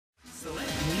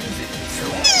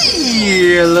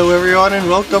Hello everyone and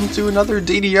welcome to another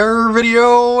DDR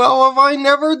video. How have I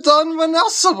never done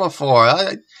Vanessa before?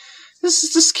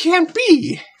 This can't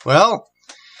be. Well,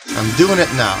 I'm doing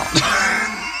it now.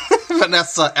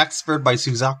 Vanessa Expert by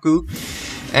Suzaku.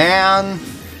 And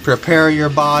prepare your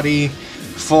body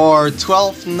for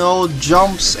 12th note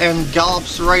jumps and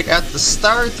gallops right at the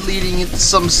start, leading into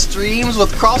some streams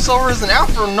with crossovers and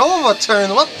Afro Nova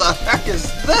turns. What the heck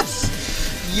is this?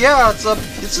 Yeah, it's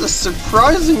a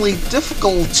surprisingly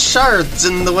difficult chart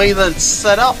in the way that it's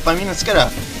set up. I mean, it's gonna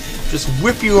just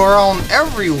whip you around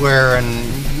everywhere, and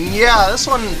yeah, this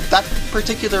one, that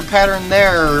particular pattern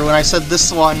there, when I said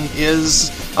this one is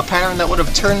a pattern that would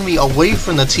have turned me away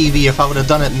from the TV if I would have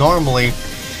done it normally.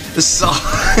 So,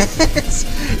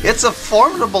 it's a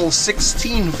formidable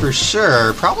 16 for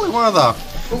sure. Probably one of the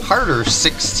harder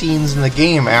 16s in the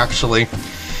game, actually.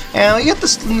 And we get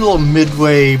this little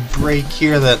midway break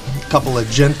here, that a couple of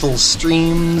gentle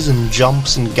streams and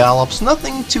jumps and gallops.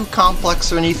 Nothing too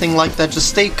complex or anything like that. Just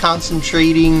stay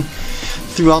concentrating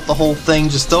throughout the whole thing.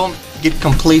 Just don't get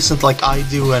complacent like I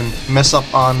do and mess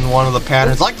up on one of the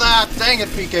patterns. Like that! Dang it,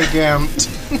 PkGam!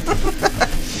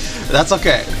 That's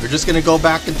okay. We're just gonna go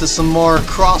back into some more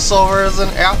crossovers and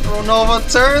Afro Nova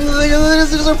turns.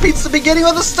 This repeats the beginning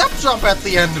with a step jump at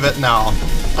the end of it now.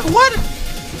 Like, what?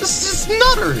 This is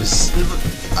nutters!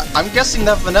 I'm guessing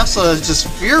that Vanessa is just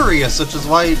furious, which is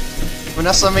why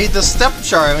Vanessa made this step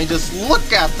chart. I mean, just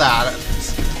look at that!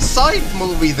 Side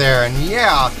movie there, and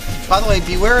yeah. By the way,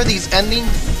 beware of these ending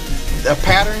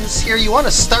patterns here. You want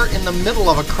to start in the middle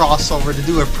of a crossover to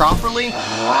do it properly.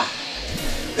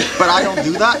 But I don't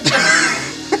do that.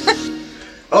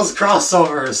 Those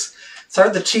crossovers. It's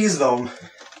hard to cheese them.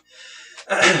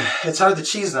 It's hard to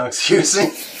cheese them, excuse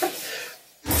me.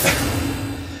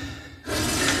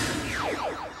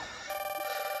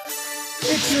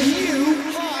 It's a new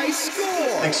high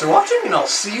score! Thanks for watching, and I'll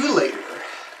see you later.